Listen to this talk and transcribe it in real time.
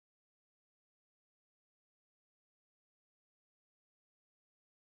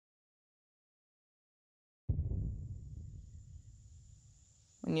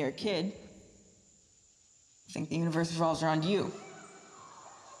When you're a kid, you think the universe revolves around you.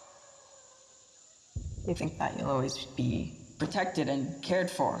 You think that you'll always be protected and cared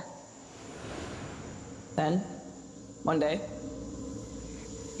for. Then, one day,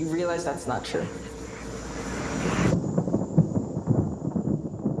 you realize that's not true.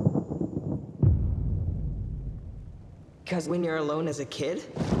 Because when you're alone as a kid,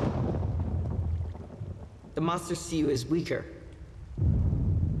 the monsters see you as weaker.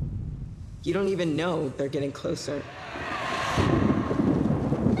 You don't even know they're getting closer.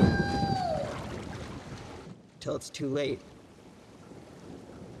 Till it's too late.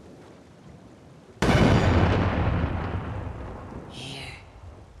 Here.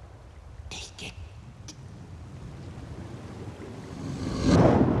 Take it.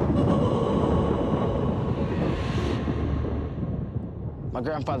 My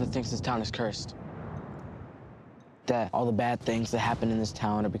grandfather thinks this town is cursed. That all the bad things that happen in this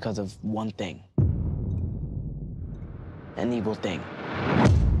town are because of one thing. An evil thing.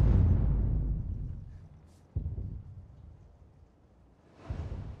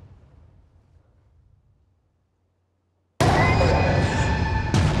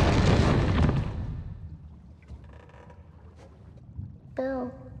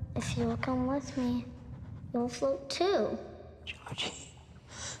 Bill, if you'll come with me, you'll float too. Georgie.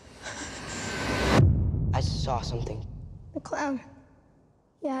 I saw something. The clown.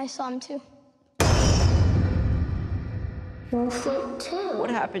 Yeah, I saw him too. You'll float too. What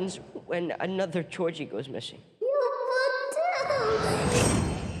happens when another Georgie goes missing? You'll float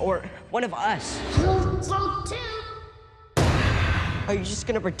too. Or one of us? You'll float too. Are you just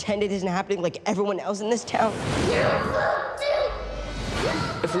gonna pretend it isn't happening like everyone else in this town? You'll float too.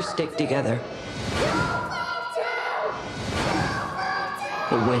 If we stick together, You'll float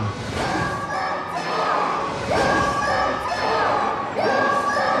too. we'll win.